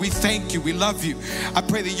 God, we thank you. We love you. I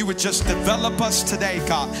pray that you would just develop us today,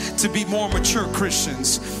 God, to be more mature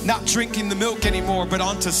Christians, not drinking the milk anymore, but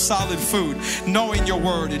onto solid food, knowing your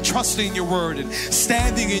word and trusting your word and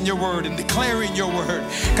standing in your word and declaring your word.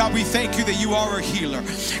 God, we thank you that you are a healer.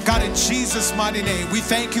 God, in Jesus' mighty name, we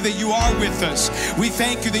thank you that you are with us. We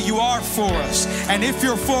thank you that you are for us. And if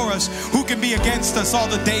you're for us, who can be against us all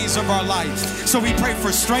the days of our life? So we pray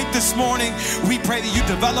for strength this morning. We pray that you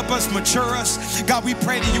develop us, mature us. God, we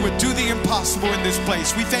pray that you would do the impossible in this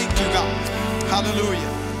place. We thank you, God.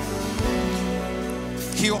 Hallelujah.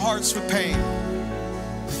 Heal hearts with pain.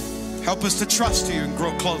 Help us to trust you and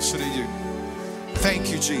grow closer to you.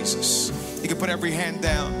 Thank you, Jesus. You can put every hand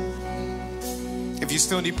down. If you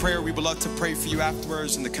still need prayer, we would love to pray for you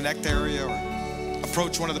afterwards in the Connect area, or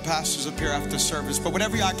approach one of the pastors up here after service. But with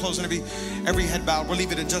every eye closed and every head bowed, we'll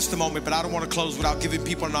leave it in just a moment. But I don't want to close without giving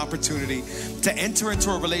people an opportunity to enter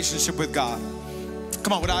into a relationship with God.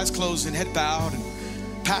 Come on, with eyes closed and head bowed, and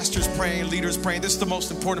pastors praying, leaders praying. This is the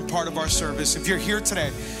most important part of our service. If you're here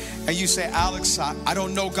today and you say, Alex, I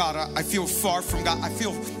don't know God. I feel far from God. I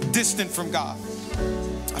feel distant from God.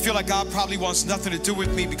 I feel like God probably wants nothing to do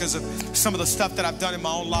with me because of some of the stuff that I've done in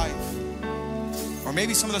my own life. Or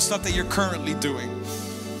maybe some of the stuff that you're currently doing.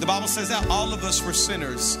 The Bible says that all of us were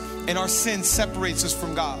sinners, and our sin separates us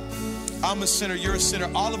from God. I'm a sinner, you're a sinner.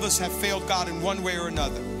 All of us have failed God in one way or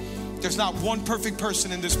another. There's not one perfect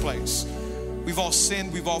person in this place. We've all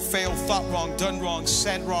sinned, we've all failed, thought wrong, done wrong,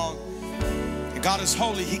 said wrong. And God is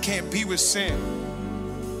holy, he can't be with sin.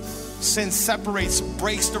 Sin separates,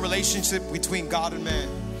 breaks the relationship between God and man.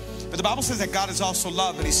 But the Bible says that God is also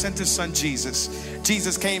love, and he sent his son Jesus.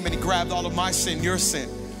 Jesus came and he grabbed all of my sin, your sin.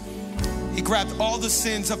 He grabbed all the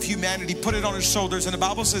sins of humanity, put it on his shoulders. And the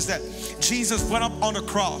Bible says that Jesus went up on a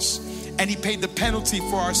cross and he paid the penalty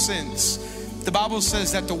for our sins. The Bible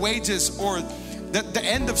says that the wages, or the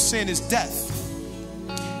end of sin, is death.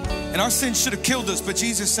 And our sin should have killed us, but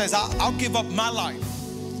Jesus says, I'll give up my life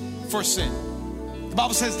for sin. The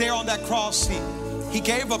Bible says there on that cross, he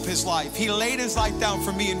gave up his life. He laid his life down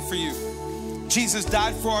for me and for you. Jesus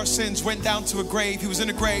died for our sins, went down to a grave. He was in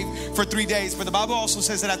a grave for 3 days. But the Bible also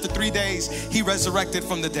says that after 3 days, he resurrected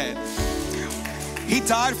from the dead. He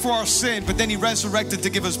died for our sin, but then he resurrected to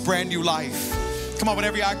give us brand new life. Come on, with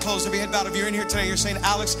every eye closed, every head bowed. If you're in here today, you're saying,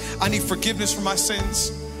 Alex, I need forgiveness for my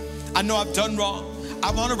sins. I know I've done wrong.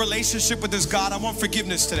 I want a relationship with this God. I want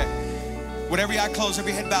forgiveness today. With every eye closed,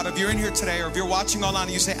 every head bowed, if you're in here today, or if you're watching online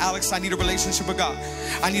and you say, Alex, I need a relationship with God.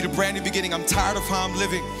 I need a brand new beginning. I'm tired of how I'm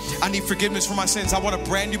living. I need forgiveness for my sins. I want a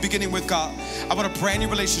brand new beginning with God. I want a brand new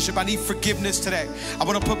relationship. I need forgiveness today. I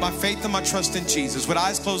want to put my faith and my trust in Jesus. With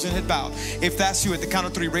eyes closed and head bowed, if that's you, at the count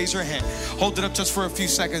of 3, raise your hand. Hold it up just for a few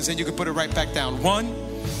seconds, and you can put it right back down. 1,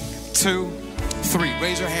 2, 3.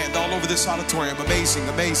 Raise your hand all over this auditorium. Amazing,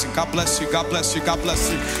 amazing. God bless you. God bless you. God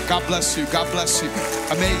bless you. God bless you. God bless you.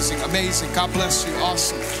 Amazing, amazing. God bless you.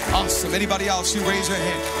 Awesome, awesome. Anybody else, you raise your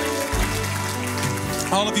hand.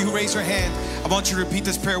 All of you who raise your hand, I want you to repeat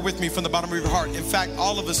this prayer with me from the bottom of your heart. In fact,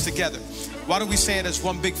 all of us together. Why don't we say it as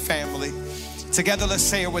one big family? Together, let's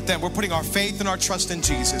say it with them. We're putting our faith and our trust in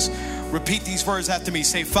Jesus. Repeat these words after me.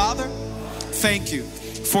 Say, Father, thank you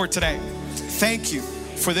for today. Thank you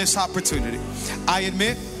for this opportunity. I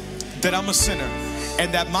admit that I'm a sinner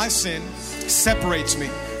and that my sin separates me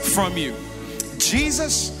from you.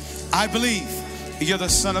 Jesus, I believe you're the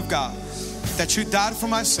Son of God, that you died for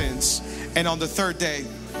my sins, and on the 3rd day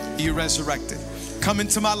you resurrected. Come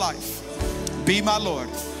into my life, be my Lord,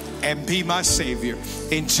 and be my Savior.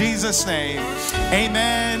 In Jesus' name,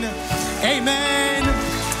 amen, amen,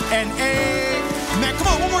 and amen. Come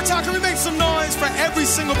on, one more time. Can we make some noise for every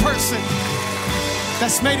single person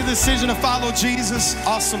that's made a decision to follow Jesus?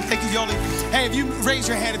 Awesome. Thank you, Yoli. Hey, if you raise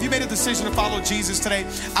your hand, if you made a decision to follow Jesus today,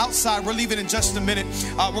 outside, we're leaving in just a minute.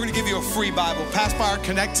 We're going to give you a free Bible. Pass by our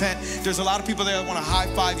Connect tent. There's a lot of people there that want to high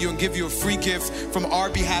five you and give you a free gift from our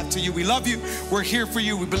behalf to you. We love you. We're here for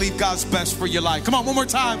you. We believe God's best for your life. Come on, one more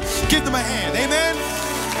time. Give them a hand. Amen.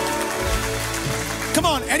 Come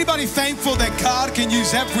on. Anybody thankful that God can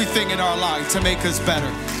use everything in our life to make us better?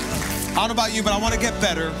 I don't know about you, but I want to get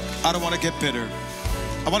better. I don't want to get bitter.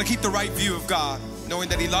 I want to keep the right view of God, knowing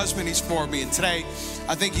that he loves me and he's for me. And today,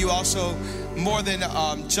 I think you also, more than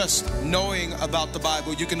just knowing about the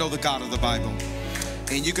Bible, you can know the God of the Bible.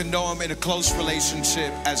 And you can know him in a close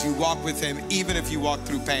relationship as you walk with him, even if you walk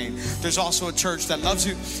through pain. There's also a church that loves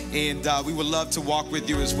you, and we would love to walk with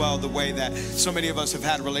you as well, the way that so many of us have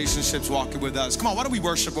had relationships walking with us. Come on, why don't we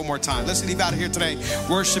worship one more time? Let's leave out of here today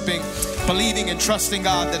worshiping, believing, and trusting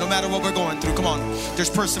God that no matter what we're going through, come on, there's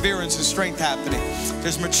perseverance and strength happening.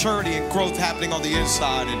 There's maturity and growth happening on the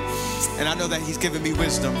inside, and I know that he's given me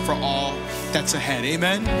wisdom for all that's ahead.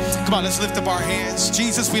 Amen? Come on, let's lift up our hands.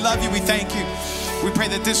 Jesus, we love you. We thank you We pray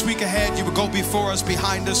that this week ahead, you would go before us,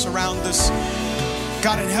 behind us, around us.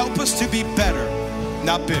 God, and help us to be better,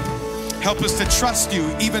 not bitter. Help us to trust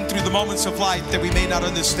you even through the moments of life that we may not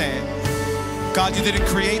understand. God, you didn't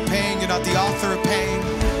create pain. You're not the author of pain.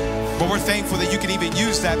 But we're thankful that you can even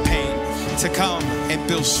use that pain to come and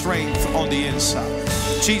build strength on the inside.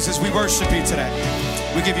 Jesus, we worship you today.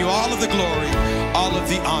 We give you all of the glory, all of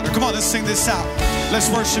the honor. Come on, let's sing this out. Let's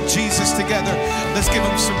worship Jesus together. Let's give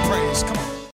him some praise. Come on.